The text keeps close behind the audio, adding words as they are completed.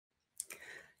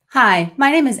Hi,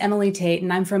 my name is Emily Tate,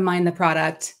 and I'm from Mind the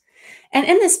Product. And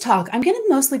in this talk, I'm going to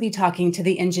mostly be talking to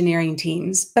the engineering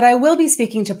teams, but I will be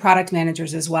speaking to product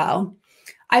managers as well.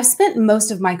 I've spent most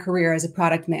of my career as a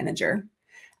product manager.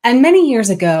 And many years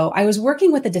ago, I was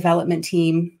working with the development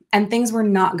team, and things were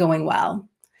not going well.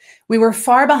 We were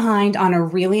far behind on a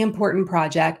really important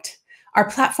project.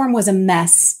 Our platform was a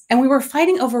mess, and we were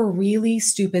fighting over really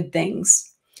stupid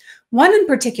things. One in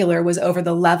particular was over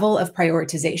the level of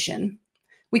prioritization.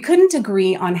 We couldn't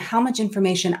agree on how much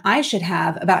information I should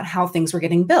have about how things were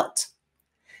getting built.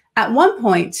 At one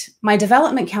point, my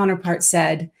development counterpart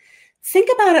said, "Think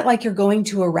about it like you're going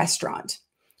to a restaurant.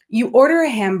 You order a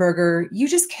hamburger, you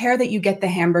just care that you get the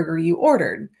hamburger you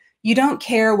ordered. You don't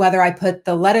care whether I put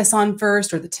the lettuce on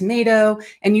first or the tomato,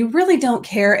 and you really don't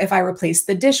care if I replaced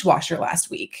the dishwasher last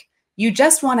week. You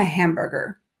just want a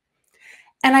hamburger."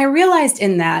 And I realized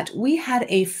in that we had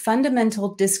a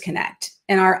fundamental disconnect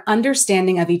in our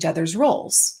understanding of each other's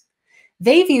roles.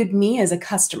 They viewed me as a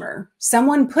customer,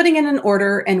 someone putting in an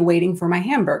order and waiting for my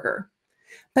hamburger.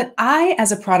 But I,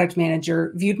 as a product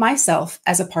manager, viewed myself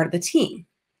as a part of the team.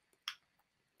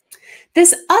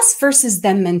 This us versus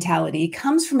them mentality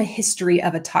comes from a history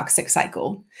of a toxic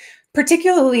cycle.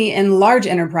 Particularly in large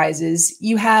enterprises,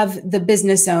 you have the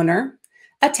business owner,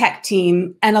 a tech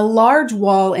team, and a large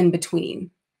wall in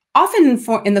between, often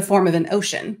in the form of an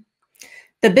ocean.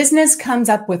 The business comes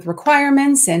up with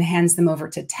requirements and hands them over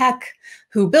to tech,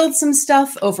 who builds some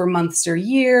stuff over months or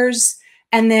years,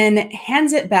 and then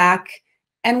hands it back,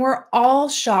 and we're all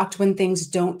shocked when things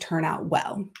don't turn out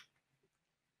well.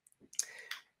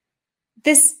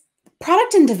 This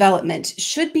product and development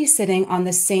should be sitting on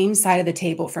the same side of the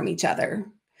table from each other.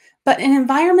 But in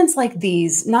environments like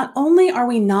these, not only are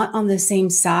we not on the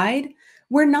same side,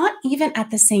 we're not even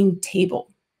at the same table.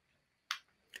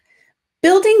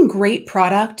 Building great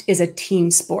product is a team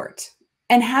sport,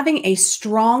 and having a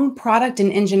strong product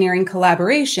and engineering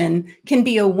collaboration can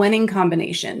be a winning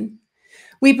combination.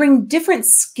 We bring different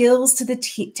skills to the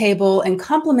table and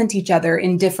complement each other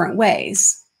in different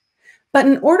ways. But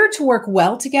in order to work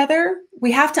well together,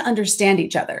 we have to understand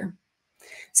each other.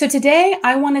 So today,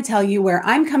 I want to tell you where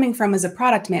I'm coming from as a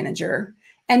product manager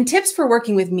and tips for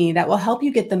working with me that will help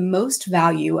you get the most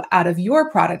value out of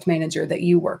your product manager that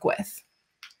you work with.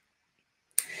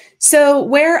 So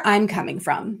where I'm coming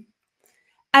from.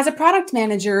 As a product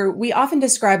manager, we often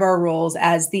describe our roles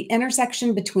as the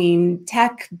intersection between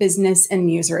tech, business,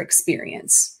 and user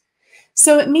experience.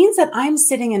 So it means that I'm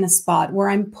sitting in a spot where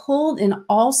I'm pulled in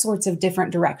all sorts of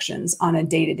different directions on a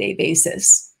day-to-day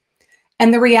basis.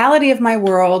 And the reality of my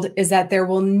world is that there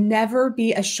will never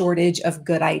be a shortage of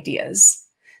good ideas.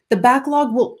 The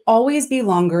backlog will always be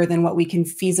longer than what we can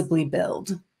feasibly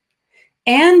build.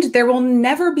 And there will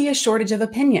never be a shortage of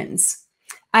opinions.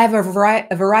 I have a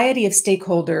variety of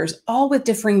stakeholders, all with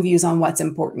differing views on what's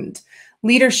important.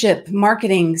 Leadership,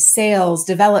 marketing, sales,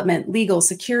 development, legal,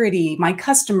 security, my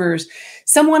customers,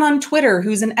 someone on Twitter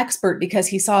who's an expert because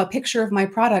he saw a picture of my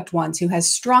product once who has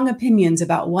strong opinions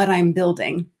about what I'm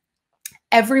building.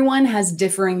 Everyone has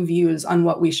differing views on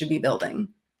what we should be building.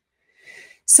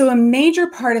 So a major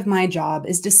part of my job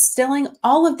is distilling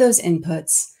all of those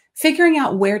inputs, figuring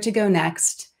out where to go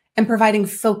next, and providing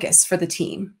focus for the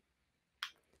team.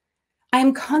 I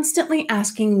am constantly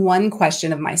asking one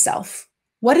question of myself.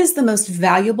 What is the most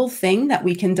valuable thing that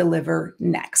we can deliver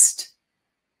next?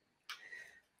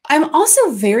 I'm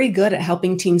also very good at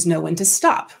helping teams know when to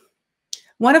stop.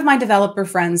 One of my developer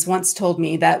friends once told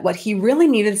me that what he really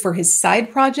needed for his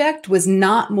side project was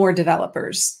not more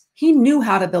developers. He knew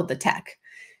how to build the tech.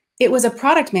 It was a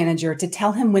product manager to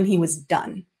tell him when he was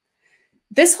done.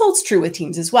 This holds true with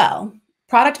teams as well.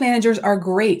 Product managers are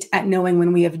great at knowing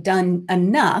when we have done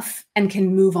enough and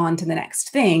can move on to the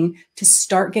next thing to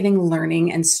start getting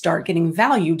learning and start getting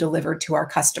value delivered to our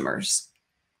customers.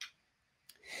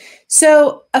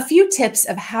 So a few tips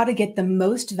of how to get the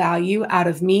most value out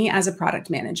of me as a product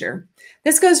manager.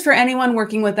 This goes for anyone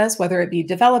working with us, whether it be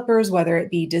developers, whether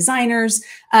it be designers,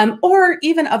 or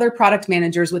even other product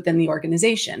managers within the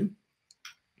organization.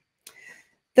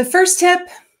 The first tip,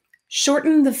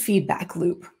 shorten the feedback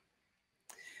loop.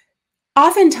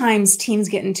 Oftentimes, teams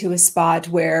get into a spot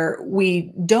where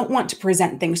we don't want to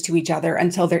present things to each other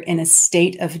until they're in a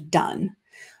state of done.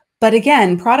 But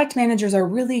again, product managers are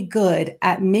really good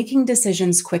at making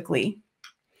decisions quickly.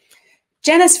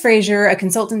 Janice Frazier, a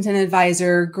consultant and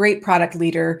advisor, great product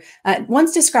leader,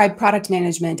 once described product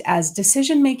management as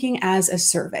decision-making as a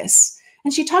service.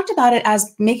 And she talked about it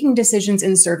as making decisions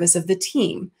in service of the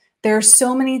team. There are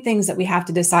so many things that we have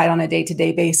to decide on a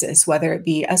day-to-day basis, whether it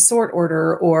be a sort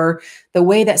order or the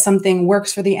way that something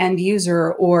works for the end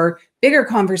user or bigger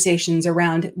conversations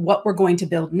around what we're going to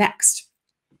build next.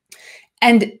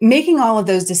 And making all of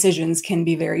those decisions can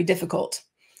be very difficult.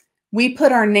 We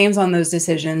put our names on those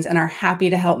decisions and are happy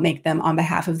to help make them on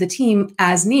behalf of the team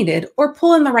as needed, or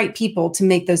pull in the right people to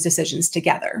make those decisions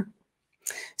together.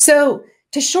 So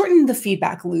to shorten the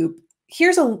feedback loop,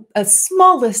 here's a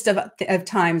small list of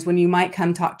times when you might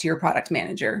come talk to your product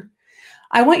manager.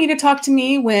 I want you to talk to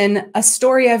me when a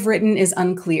story I've written is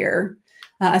unclear.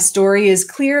 A story is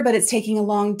clear, but it's taking a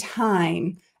long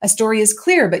time. A story is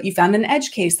clear, but you found an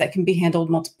edge case that can be handled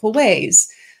multiple ways.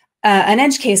 An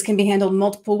edge case can be handled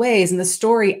multiple ways, and the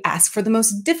story asks for the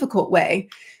most difficult way.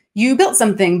 You built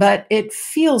something, but it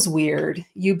feels weird.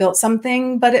 You built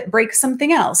something, but it breaks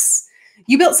something else.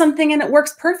 You built something and it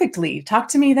works perfectly. Talk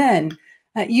to me then.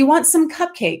 You want some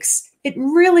cupcakes. It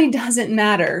really doesn't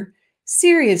matter.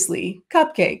 Seriously,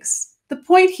 cupcakes. The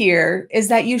point here is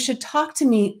that you should talk to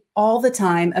me all the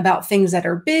time about things that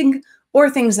are big or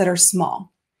things that are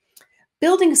small.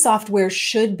 Building software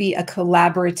should be a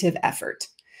collaborative effort.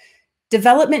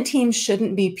 Development teams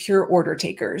shouldn't be pure order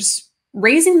takers.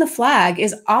 Raising the flag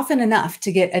is often enough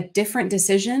to get a different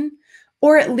decision,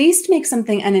 or at least make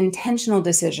something an intentional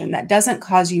decision that doesn't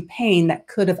cause you pain that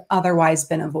could have otherwise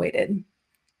been avoided.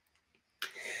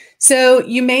 So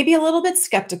you may be a little bit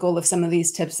skeptical of some of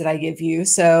these tips that I give you.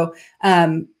 So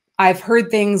I've heard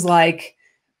things like,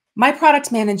 my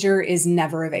product manager is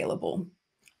never available.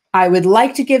 I would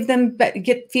like to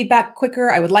get feedback quicker.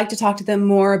 I would like to talk to them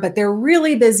more, but they're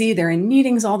really busy. They're in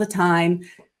meetings all the time.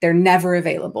 They're never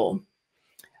available.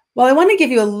 Well, I want to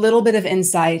give you a little bit of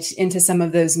insight into some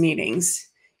of those meetings.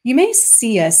 You may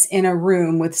see us in a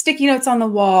room with sticky notes on the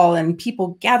wall and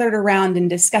people gathered around and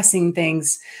discussing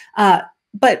things.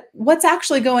 But what's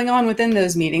actually going on within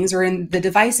those meetings or in the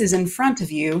devices in front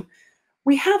of you,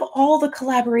 we have all the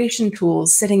collaboration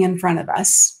tools sitting in front of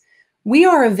us. We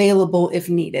are available if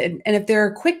needed. And if there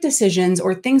are quick decisions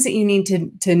or things that you need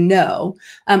to know,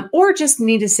 or just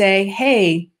need to say,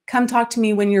 hey, come talk to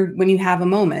me when you have a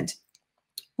moment,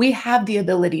 we have the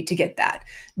ability to get that.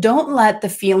 Don't let the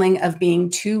feeling of being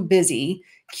too busy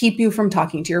keep you from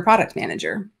talking to your product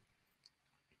manager.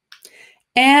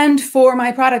 And for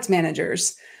my product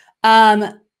managers,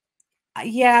 yeah,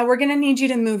 we're going to need you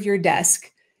to move your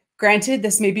desk. Granted,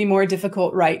 this may be more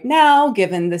difficult right now,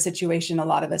 given the situation a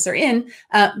lot of us are in,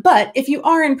 but if you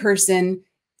are in person,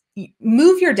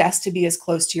 move your desk to be as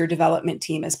close to your development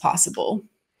team as possible.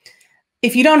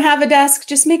 If you don't have a desk,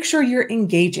 just make sure you're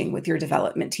engaging with your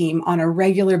development team on a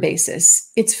regular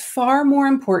basis. It's far more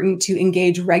important to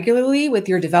engage regularly with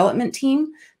your development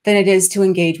team than it is to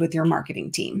engage with your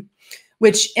marketing team,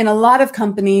 which in a lot of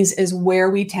companies is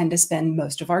where we tend to spend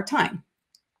most of our time.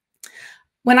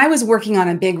 When I was working on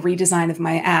a big redesign of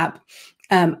my app,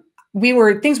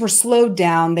 things were slowed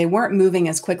down. They weren't moving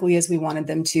as quickly as we wanted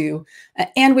them to,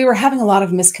 and we were having a lot of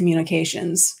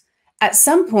miscommunications. At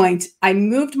some point, I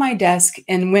moved my desk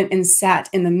and went and sat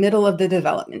in the middle of the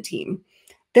development team.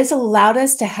 This allowed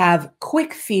us to have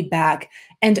quick feedback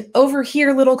and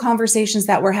overhear little conversations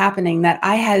that were happening that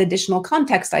I had additional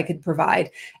context I could provide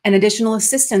and additional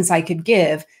assistance I could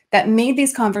give that made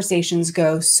these conversations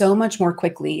go so much more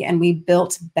quickly, and we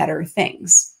built better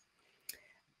things.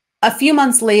 A few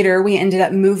months later, we ended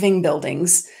up moving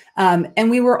buildings, and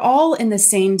we were all in the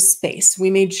same space. We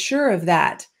made sure of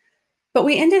that. But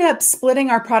we ended up splitting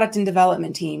our product and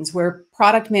development teams, where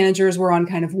product managers were on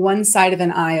kind of one side of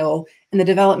an aisle and the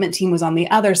development team was on the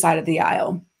other side of the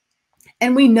aisle.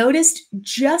 And we noticed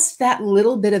just that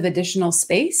little bit of additional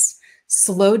space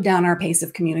slowed down our pace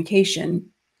of communication,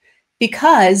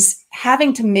 because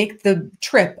having to make the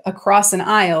trip across an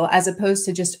aisle as opposed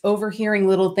to just overhearing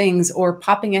little things or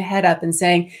popping a head up and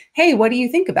saying, hey, what do you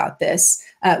think about this,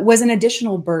 was an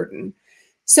additional burden.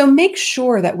 So make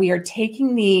sure that we are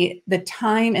taking the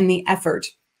time and the effort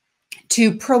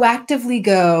to proactively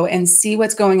go and see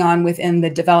what's going on within the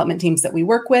development teams that we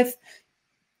work with.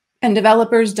 And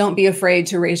developers, don't be afraid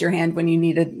to raise your hand when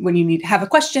you have a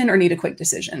question or need a quick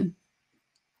decision.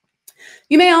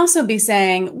 You may also be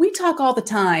saying, we talk all the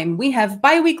time. We have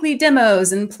biweekly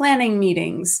demos and planning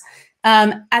meetings.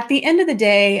 At the end of the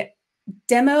day,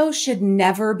 demo should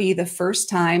never be the first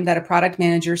time that a product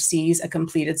manager sees a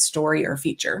completed story or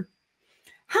feature.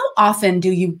 How often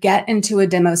do you get into a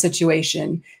demo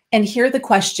situation and hear the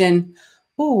question,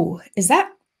 oh, is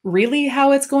that really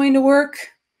how it's going to work?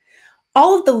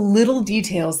 All of the little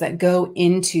details that go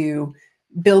into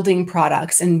building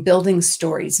products and building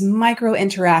stories, micro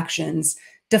interactions,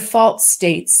 default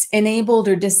states, enabled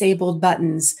or disabled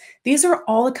buttons. These are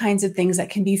all the kinds of things that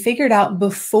can be figured out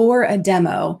before a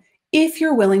demo if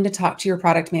you're willing to talk to your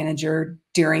product manager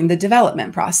during the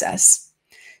development process.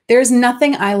 There's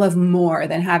nothing I love more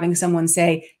than having someone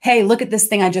say, hey, look at this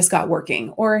thing I just got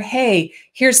working, or hey,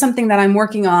 here's something that I'm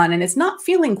working on and it's not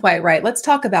feeling quite right. Let's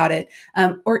talk about it.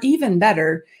 Or even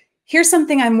better, here's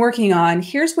something I'm working on.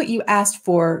 Here's what you asked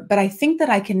for, but I think that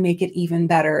I can make it even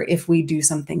better if we do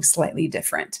something slightly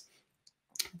different.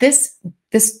 This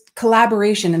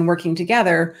collaboration and working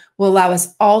together will allow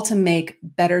us all to make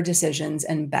better decisions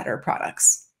and better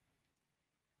products.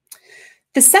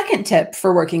 The second tip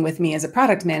for working with me as a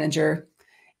product manager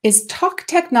is talk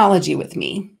technology with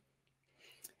me.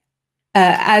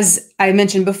 As I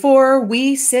mentioned before,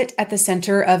 we sit at the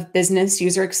center of business,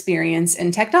 user experience,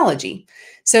 and technology.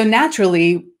 So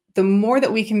naturally, the more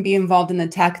that we can be involved in the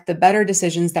tech, the better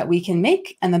decisions that we can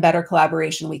make and the better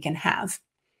collaboration we can have.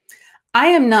 I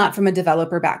am not from a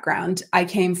developer background. I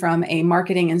came from a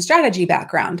marketing and strategy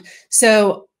background.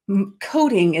 So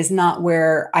coding is not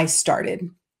where I started.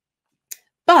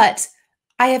 But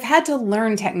I have had to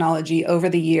learn technology over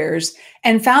the years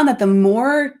and found that the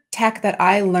more tech that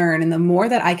I learn and the more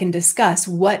that I can discuss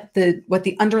what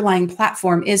the underlying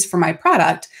platform is for my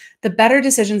product, the better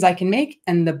decisions I can make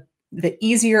and the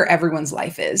easier everyone's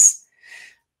life is.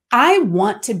 I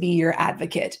want to be your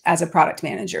advocate as a product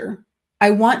manager.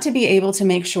 I want to be able to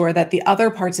make sure that the other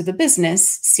parts of the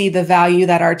business see the value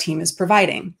that our team is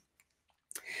providing.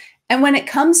 And when it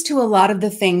comes to a lot of the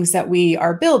things that we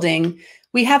are building,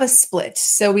 we have a split.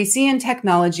 So we see in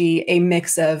technology a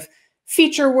mix of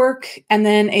feature work and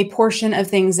then a portion of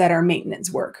things that are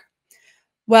maintenance work.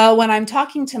 Well, when I'm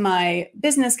talking to my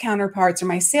business counterparts or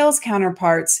my sales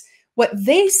counterparts, what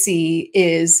they see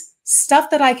is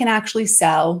stuff that I can actually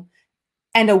sell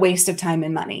and a waste of time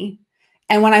and money.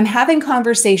 And when I'm having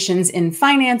conversations in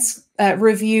finance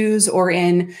reviews or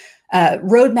in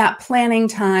roadmap planning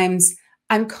times,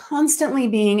 I'm constantly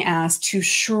being asked to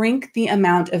shrink the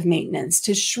amount of maintenance,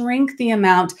 to shrink the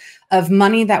amount of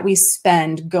money that we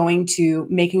spend going to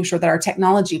making sure that our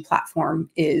technology platform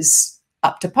is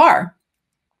up to par.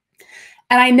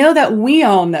 And I know that we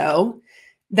all know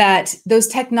that those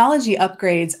technology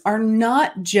upgrades are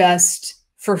not just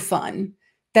for fun,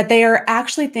 that they are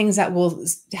actually things that will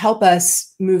help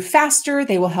us move faster.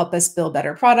 They will help us build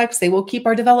better products. They will keep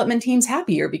our development teams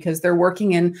happier because they're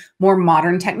working in more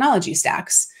modern technology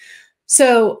stacks.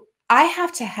 So I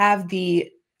have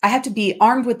to be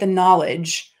armed with the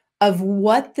knowledge of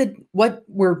what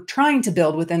we're trying to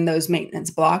build within those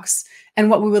maintenance blocks and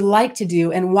what we would like to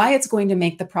do and why it's going to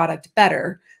make the product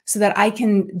better, so that I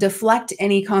can deflect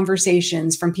any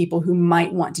conversations from people who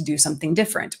might want to do something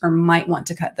different or might want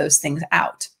to cut those things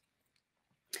out.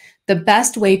 The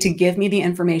best way to give me the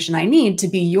information I need to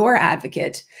be your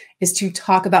advocate is to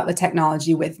talk about the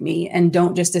technology with me and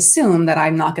don't just assume that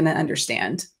I'm not going to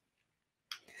understand.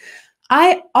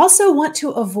 I also want to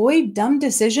avoid dumb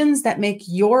decisions that make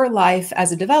your life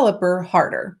as a developer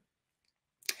harder.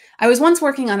 I was once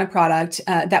working on a product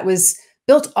that was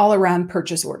built all around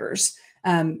purchase orders.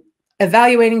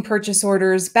 Evaluating purchase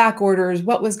orders, back orders,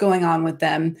 what was going on with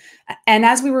them. And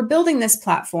as we were building this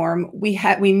platform, we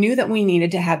knew that we needed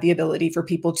to have the ability for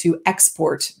people to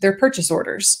export their purchase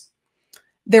orders.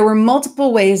 There were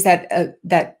multiple ways that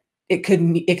it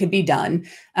could be done.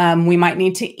 We might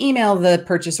need to email the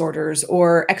purchase orders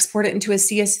or export it into a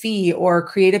CSV or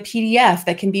create a PDF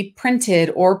that can be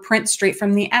printed or print straight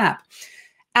from the app.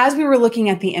 As we were looking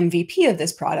at the MVP of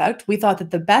this product, we thought that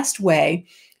the best way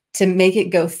to make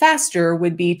it go faster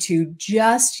would be to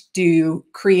just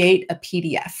create a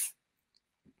PDF.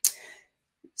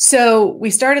 So we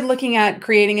started looking at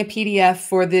creating a PDF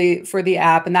for the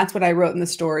app, and that's what I wrote in the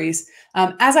stories.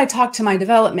 As I talked to my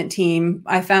development team,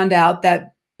 I found out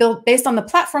that based on the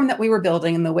platform that we were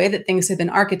building and the way that things had been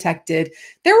architected,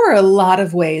 there were a lot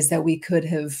of ways that we could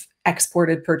have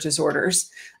exported purchase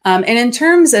orders. And in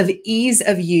terms of ease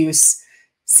of use,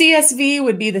 CSV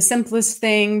would be the simplest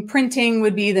thing, printing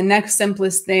would be the next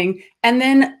simplest thing, and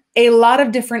then a lot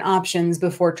of different options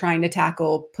before trying to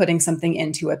tackle putting something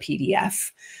into a PDF,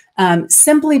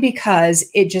 simply because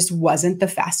it just wasn't the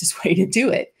fastest way to do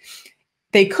it.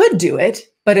 They could do it,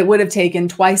 but it would have taken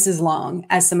twice as long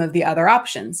as some of the other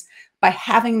options. By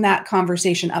having that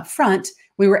conversation up front,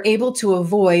 we were able to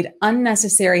avoid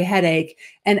unnecessary headache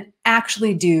and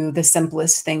actually do the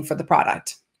simplest thing for the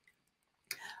product.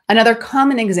 Another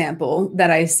common example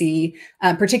that I see,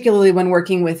 particularly when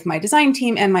working with my design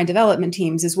team and my development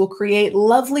teams, is we'll create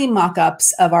lovely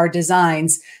mock-ups of our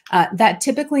designs that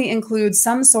typically include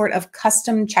some sort of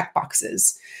custom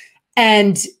checkboxes.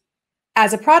 And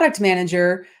as a product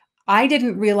manager, I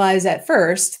didn't realize at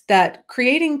first that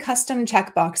creating custom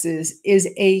checkboxes is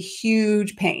a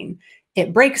huge pain.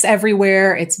 It breaks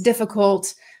everywhere. It's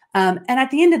difficult. And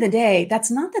at the end of the day,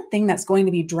 that's not the thing that's going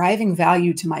to be driving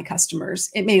value to my customers.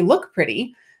 It may look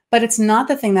pretty, but it's not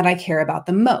the thing that I care about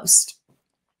the most.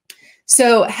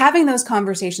 So having those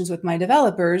conversations with my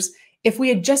developers, if we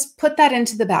had just put that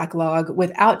into the backlog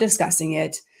without discussing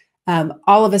it,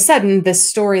 all of a sudden, this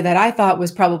story that I thought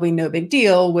was probably no big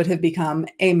deal would have become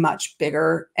a much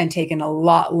bigger and taken a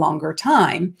lot longer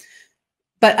time.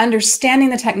 But understanding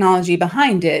the technology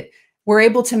behind it, we're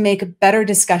able to make better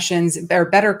discussions or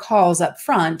better calls up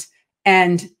front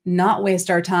and not waste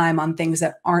our time on things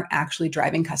that aren't actually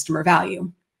driving customer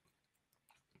value.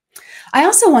 I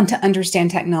also want to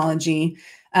understand technology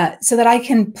so that I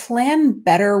can plan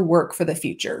better work for the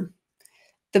future.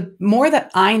 The more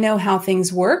that I know how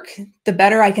things work, the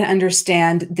better I can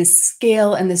understand the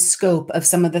scale and the scope of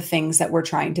some of the things that we're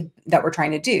trying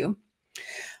to do.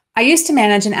 I used to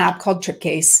manage an app called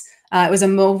Tripcase. It was a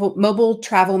mobile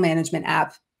travel management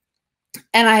app.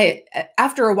 And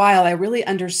after a while, I really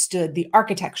understood the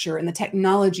architecture and the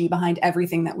technology behind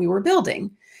everything that we were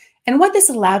building. And what this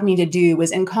allowed me to do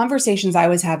was, in conversations I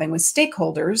was having with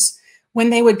stakeholders, when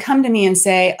they would come to me and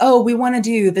say, oh, we want to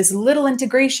do this little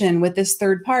integration with this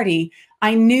third party,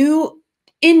 I knew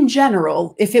in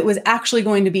general if it was actually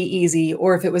going to be easy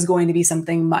or if it was going to be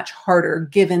something much harder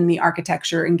given the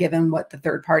architecture and given what the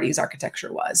third party's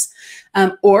architecture was.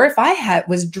 Or if I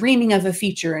was dreaming of a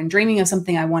feature and dreaming of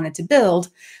something I wanted to build,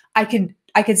 I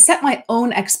could set my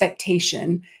own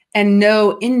expectation and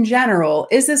know in general,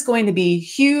 is this going to be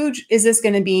huge? Is this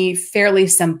going to be fairly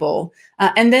simple?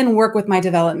 And then work with my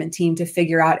development team to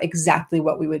figure out exactly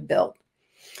what we would build.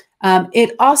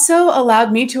 It also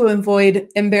allowed me to avoid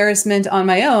embarrassment on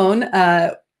my own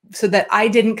so that I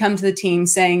didn't come to the team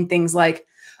saying things like,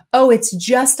 oh, it's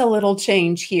just a little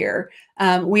change here.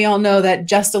 We all know that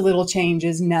just a little change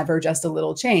is never just a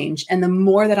little change. And the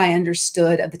more that I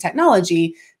understood of the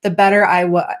technology, the better I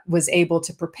was able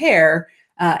to prepare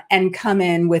and come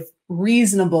in with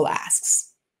reasonable asks.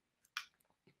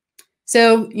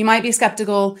 So you might be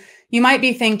skeptical. You might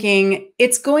be thinking,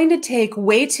 it's going to take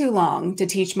way too long to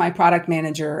teach my product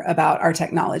manager about our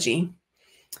technology.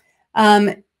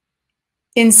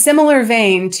 In similar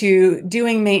vein to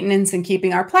doing maintenance and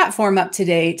keeping our platform up to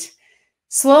date,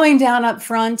 slowing down up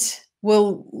front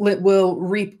will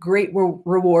reap great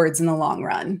rewards in the long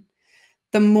run.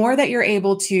 The more that you're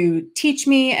able to teach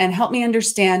me and help me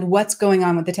understand what's going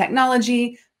on with the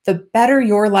technology, the better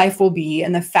your life will be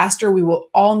and the faster we will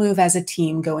all move as a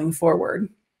team going forward.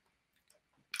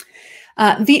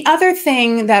 The other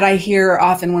thing that I hear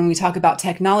often when we talk about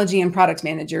technology and product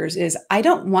managers is, I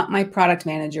don't want my product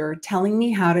manager telling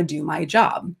me how to do my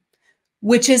job,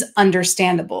 which is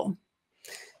understandable.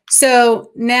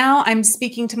 So now I'm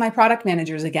speaking to my product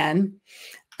managers again.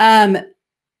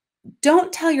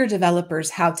 Don't tell your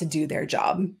developers how to do their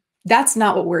job. That's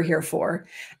not what we're here for.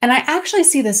 And I actually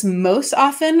see this most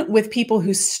often with people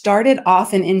who started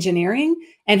off in engineering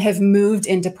and have moved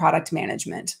into product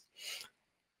management.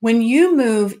 When you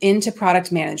move into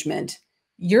product management,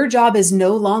 your job is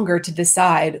no longer to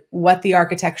decide what the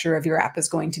architecture of your app is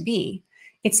going to be.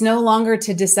 It's no longer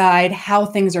to decide how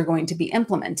things are going to be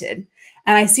implemented.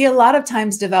 And I see a lot of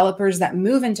times developers that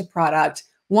move into product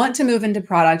want to move into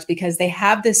product because they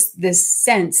have this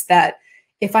sense that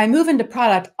if I move into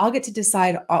product, I'll get to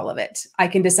decide all of it. I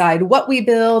can decide what we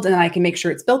build and I can make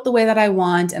sure it's built the way that I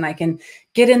want and I can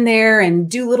get in there and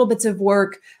do little bits of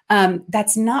work.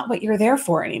 That's not what you're there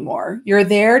for anymore. You're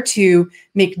there to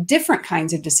make different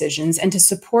kinds of decisions and to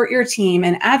support your team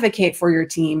and advocate for your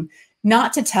team,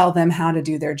 not to tell them how to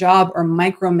do their job or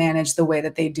micromanage the way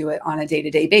that they do it on a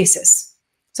day-to-day basis.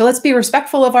 So let's be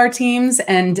respectful of our teams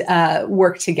and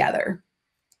work together.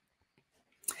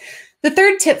 The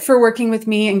third tip for working with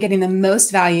me and getting the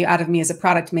most value out of me as a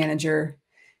product manager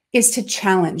is to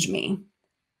challenge me.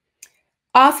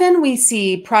 Often we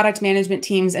see product management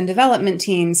teams and development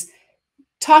teams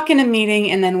talk in a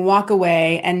meeting and then walk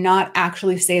away and not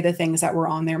actually say the things that were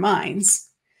on their minds.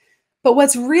 But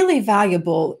what's really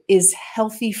valuable is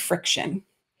healthy friction.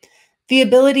 The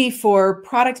ability for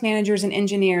product managers and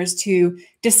engineers to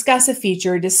discuss a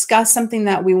feature, discuss something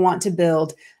that we want to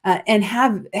build, and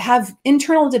have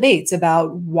internal debates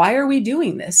about, why are we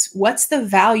doing this? What's the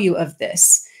value of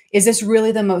this? Is this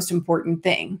really the most important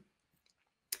thing?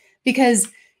 Because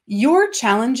your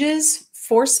challenges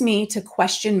force me to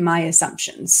question my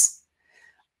assumptions.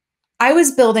 I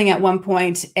was building at one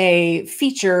point a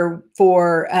feature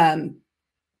for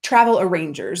travel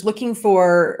arrangers, looking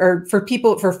for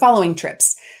people for following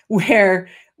trips, where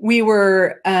we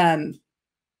were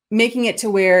making it to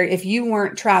where if you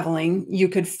weren't traveling, you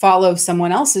could follow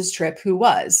someone else's trip who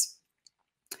was.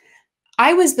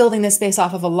 I was building this based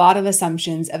off of a lot of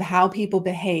assumptions of how people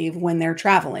behave when they're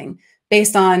traveling,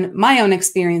 based on my own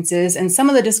experiences and some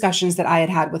of the discussions that I had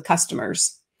had with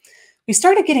customers. We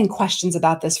started getting questions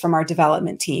about this from our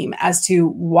development team as to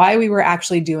why we were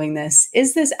actually doing this.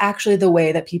 Is this actually the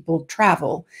way that people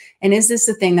travel? And is this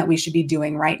the thing that we should be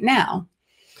doing right now?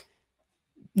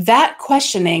 That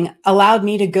questioning allowed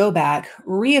me to go back,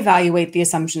 reevaluate the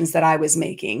assumptions that I was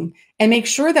making, and make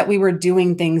sure that we were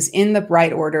doing things in the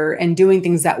right order and doing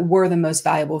things that were the most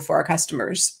valuable for our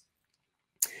customers.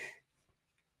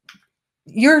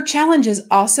 Your challenges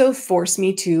also force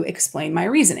me to explain my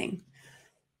reasoning.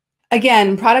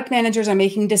 Again, product managers are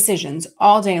making decisions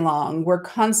all day long. We're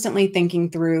constantly thinking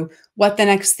through what the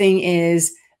next thing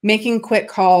is, making quick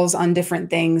calls on different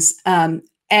things.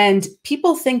 And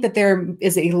people think that there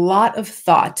is a lot of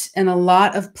thought and a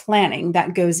lot of planning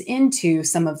that goes into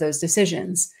some of those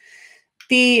decisions.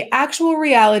 The actual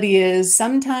reality is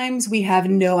sometimes we have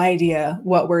no idea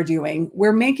what we're doing.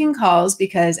 We're making calls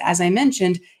because, as I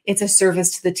mentioned, it's a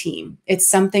service to the team. It's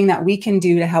something that we can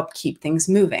do to help keep things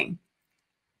moving.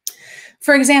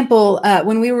 For example,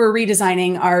 when we were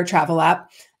redesigning our travel app,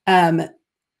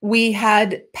 we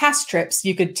had past trips.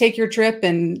 You could take your trip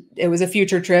and it was a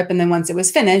future trip. And then once it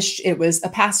was finished, it was a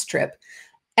past trip.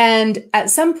 And at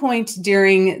some point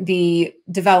during the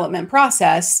development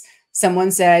process, someone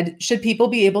said, should people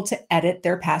be able to edit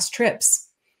their past trips?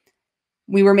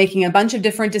 We were making a bunch of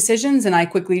different decisions. And I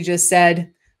quickly just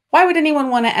said, why would anyone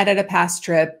want to edit a past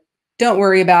trip? Don't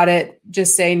worry about it.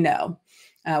 Just say no.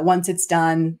 Once it's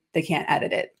done, they can't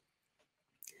edit it.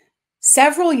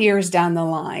 Several years down the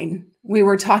line, we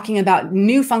were talking about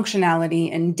new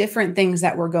functionality and different things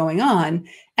that were going on.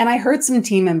 And I heard some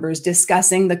team members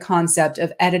discussing the concept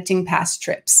of editing past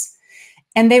trips.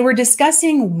 And they were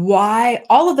discussing why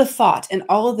all of the thought and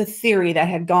all of the theory that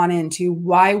had gone into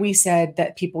why we said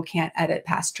that people can't edit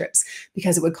past trips,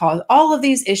 because it would cause all of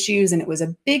these issues and it was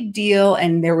a big deal.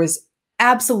 And there was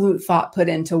absolute thought put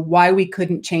into why we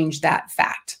couldn't change that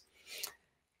fact.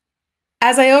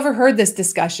 As I overheard this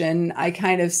discussion, I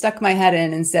kind of stuck my head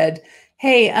in and said,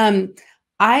 hey,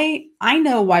 I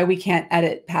know why we can't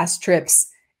edit past trips.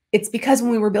 It's because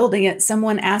when we were building it,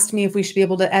 someone asked me if we should be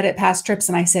able to edit past trips,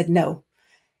 and I said no.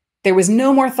 There was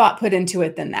no more thought put into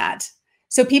it than that.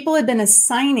 So people had been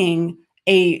assigning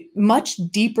a much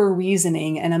deeper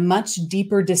reasoning and a much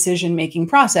deeper decision-making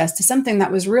process to something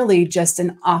that was really just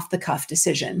an off-the-cuff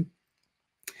decision.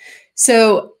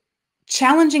 So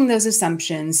challenging those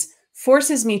assumptions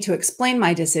forces me to explain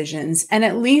my decisions and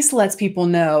at least lets people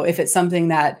know if it's something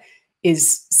that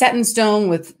is set in stone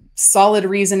with solid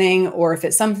reasoning or if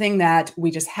it's something that we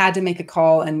just had to make a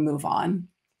call and move on.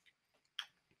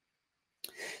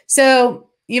 So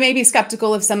you may be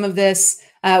skeptical of some of this.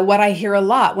 What I hear a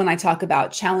lot when I talk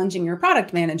about challenging your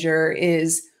product manager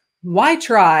is, why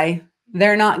try?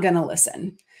 They're not going to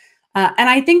listen. And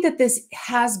I think that this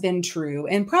has been true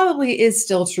and probably is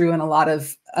still true in a lot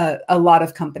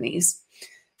of companies.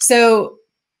 So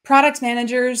product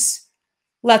managers,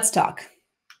 let's talk.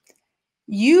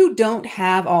 You don't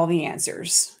have all the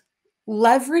answers.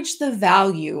 Leverage the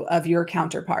value of your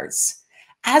counterparts.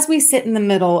 As we sit in the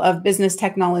middle of business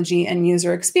technology and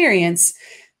user experience,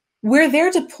 we're there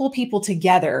to pull people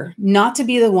together, not to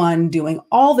be the one doing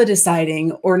all the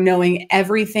deciding or knowing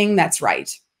everything that's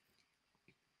right.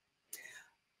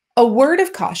 A word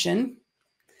of caution,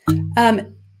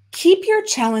 keep your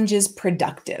challenges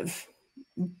productive.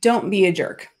 Don't be a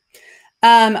jerk.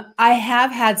 I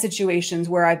have had situations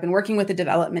where I've been working with a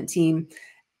development team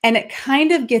and it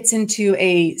kind of gets into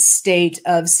a state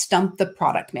of stump the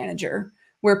product manager,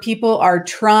 where people are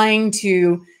trying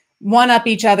to one-up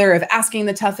each other of asking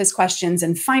the toughest questions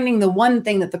and finding the one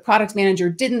thing that the product manager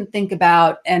didn't think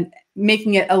about and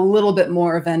making it a little bit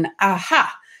more of an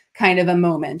aha kind of a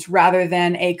moment rather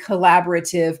than a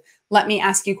collaborative, let me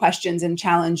ask you questions and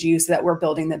challenge you so that we're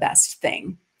building the best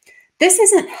thing. This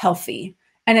isn't healthy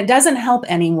and it doesn't help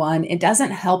anyone. It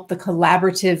doesn't help the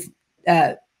collaborative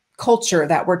culture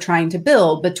that we're trying to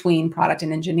build between product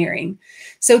and engineering.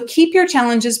 So keep your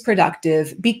challenges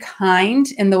productive, be kind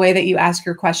in the way that you ask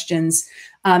your questions,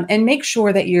 and make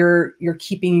sure that you're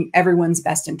keeping everyone's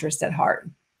best interest at heart.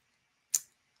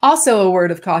 Also, a word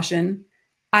of caution,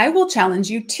 I will challenge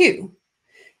you too.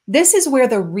 This is where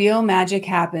the real magic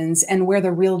happens and where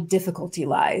the real difficulty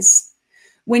lies.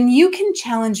 When you can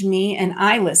challenge me and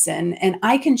I listen, and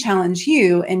I can challenge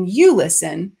you and you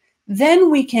listen,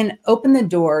 then we can open the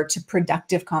door to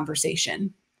productive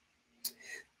conversation.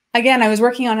 Again, I was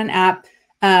working on an app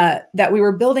that we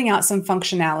were building out some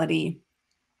functionality.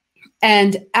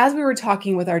 And as we were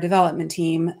talking with our development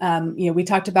team, we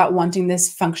talked about wanting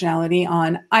this functionality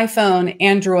on iPhone,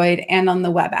 Android, and on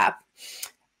the web app.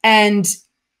 And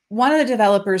one of the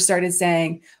developers started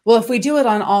saying, well, if we do it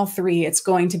on all three,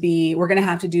 we're going to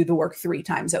have to do the work 3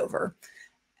 times over.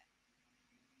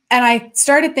 And I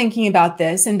started thinking about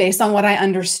this, and based on what I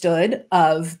understood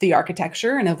of the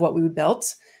architecture and of what we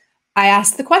built, I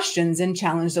asked the questions and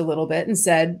challenged a little bit and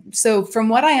said, so from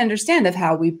what I understand of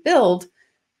how we build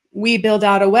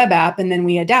out a web app and then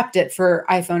we adapt it for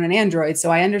iPhone and Android.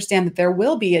 So I understand that there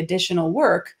will be additional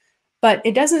work, but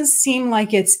it doesn't seem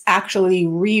like it's actually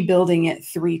rebuilding it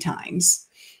 3 times.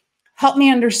 Help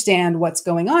me understand what's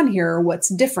going on here, what's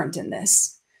different in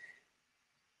this.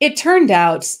 It turned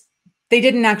out they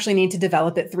didn't actually need to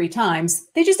develop it 3 times.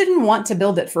 They just didn't want to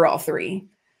build it for all 3.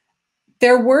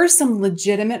 There were some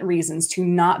legitimate reasons to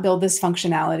not build this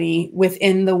functionality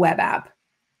within the web app.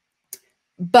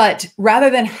 But rather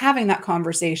than having that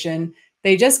conversation,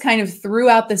 they just kind of threw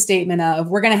out the statement of,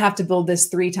 we're going to have to build this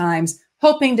 3 times,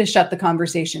 hoping to shut the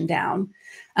conversation down.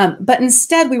 But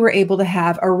instead, we were able to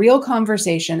have a real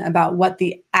conversation about what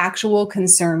the actual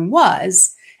concern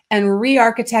was and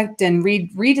re-architect and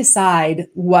redecide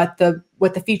what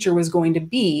the feature was going to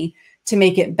be to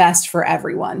make it best for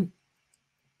everyone.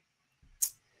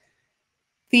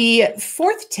 The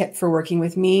 4th tip for working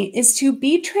with me is to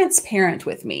be transparent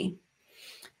with me.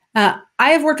 I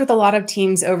have worked with a lot of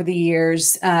teams over the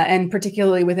years, and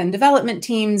particularly within development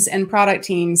teams and product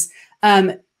teams.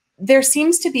 There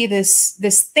seems to be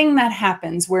this thing that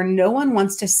happens where no one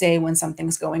wants to say when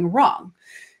something's going wrong.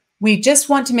 We just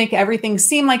want to make everything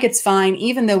seem like it's fine,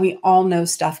 even though we all know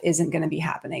stuff isn't going to be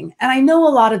happening. And I know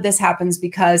a lot of this happens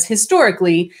because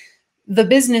historically, the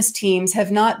business teams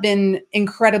have not been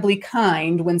incredibly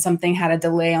kind when something had a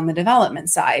delay on the development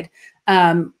side,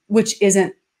 which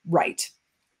isn't right.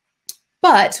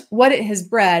 But what it has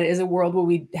bred is a world where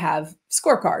we have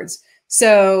scorecards.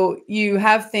 So you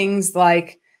have things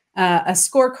like a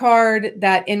scorecard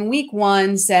that in week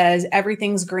 1 says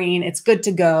everything's green, it's good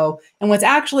to go. And what's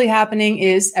actually happening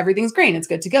is everything's green, it's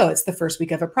good to go. It's the first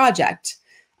week of a project.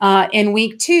 In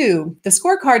week 2, the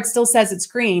scorecard still says it's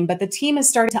green, but the team has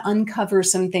started to uncover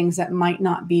some things that might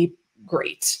not be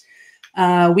great.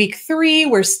 Week 3,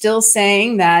 we're still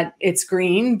saying that it's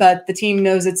green, but the team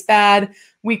knows it's bad.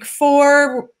 Week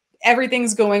 4,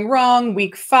 everything's going wrong.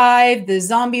 Week 5, the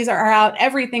zombies are out.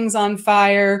 Everything's on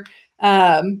fire.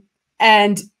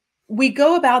 And we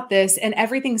go about this and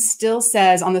everything still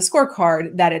says on the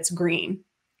scorecard that it's green.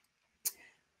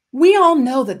 We all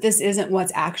know that this isn't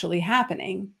what's actually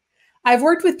happening. I've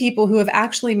worked with people who have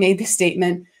actually made the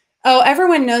statement, oh,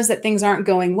 everyone knows that things aren't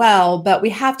going well, but we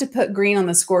have to put green on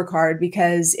the scorecard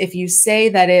because if you say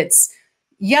that it's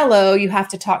yellow, you have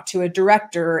to talk to a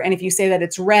director. And if you say that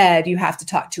it's red, you have to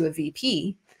talk to a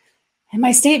VP. And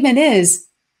my statement is,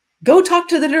 go talk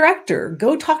to the director,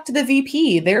 go talk to the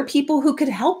VP. There are people who could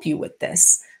help you with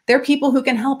this. There are people who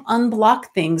can help unblock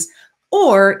things.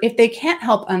 Or if they can't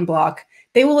help unblock,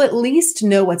 they will at least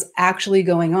know what's actually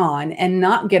going on and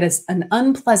not get us an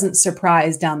unpleasant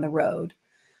surprise down the road.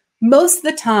 Most of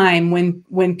the time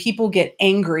when people get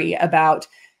angry about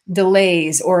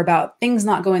delays or about things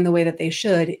not going the way that they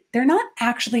should, they're not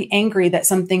actually angry that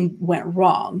something went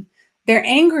wrong. They're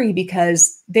angry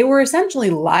because they were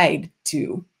essentially lied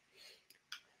to.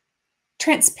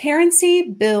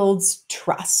 Transparency builds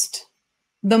trust.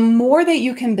 The more that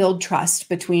you can build trust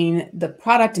between the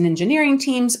product and engineering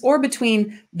teams or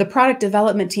between the product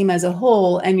development team as a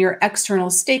whole and your external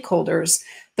stakeholders,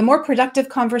 the more productive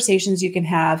conversations you can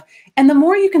have, and the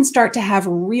more you can start to have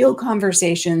real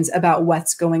conversations about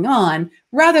what's going on,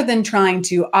 rather than trying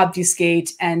to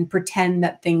obfuscate and pretend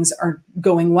that things are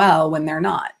going well when they're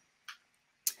not.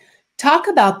 Talk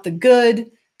about the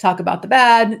good, talk about the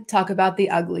bad, talk about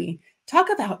the ugly, talk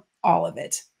about all of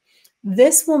it.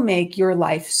 This will make your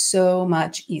life so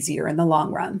much easier in the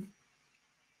long run.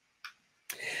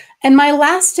 And my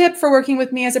last tip for working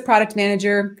with me as a product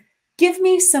manager, give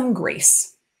me some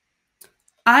grace.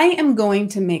 I am going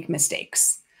to make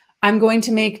mistakes. I'm going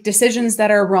to make decisions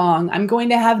that are wrong. I'm going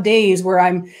to have days where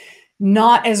I'm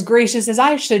not as gracious as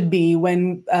I should be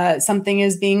when something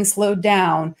is being slowed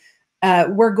down.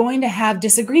 We're going to have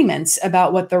disagreements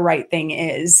about what the right thing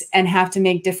is and have to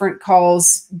make different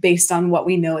calls based on what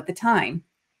we know at the time.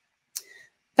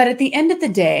 But at the end of the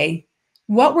day,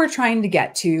 what we're trying to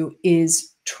get to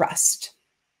is trust.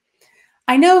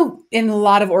 I know in a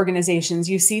lot of organizations,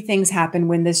 you see things happen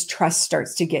when this trust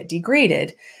starts to get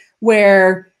degraded,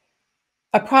 where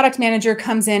a product manager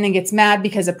comes in and gets mad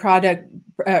because a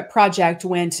project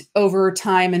went over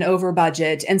time and over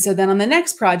budget. And so then on the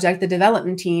next project, the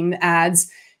development team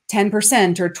adds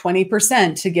 10% or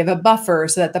 20% to give a buffer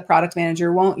so that the product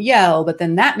manager won't yell, but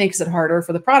then that makes it harder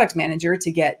for the product manager to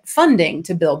get funding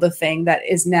to build the thing that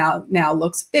is now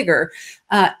looks bigger.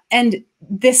 And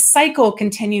this cycle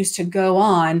continues to go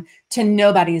on to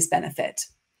nobody's benefit.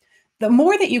 The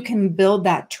more that you can build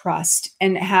that trust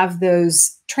and have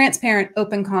those transparent,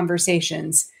 open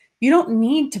conversations, you don't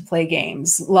need to play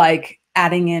games like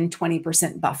adding in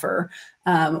 20% buffer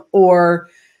or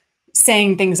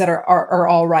saying things that are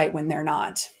all right when they're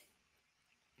not.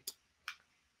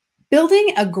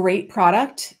 Building a great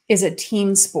product is a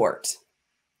team sport,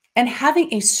 and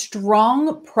having a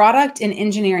strong product and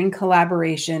engineering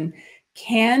collaboration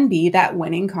can be that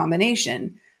winning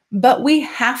combination, but we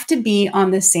have to be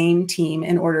on the same team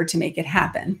in order to make it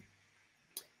happen.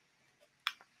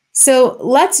 So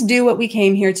let's do what we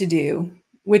came here to do,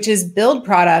 which is build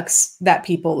products that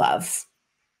people love.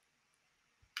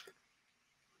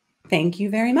 Thank you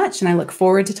very much, and I look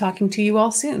forward to talking to you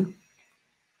all soon.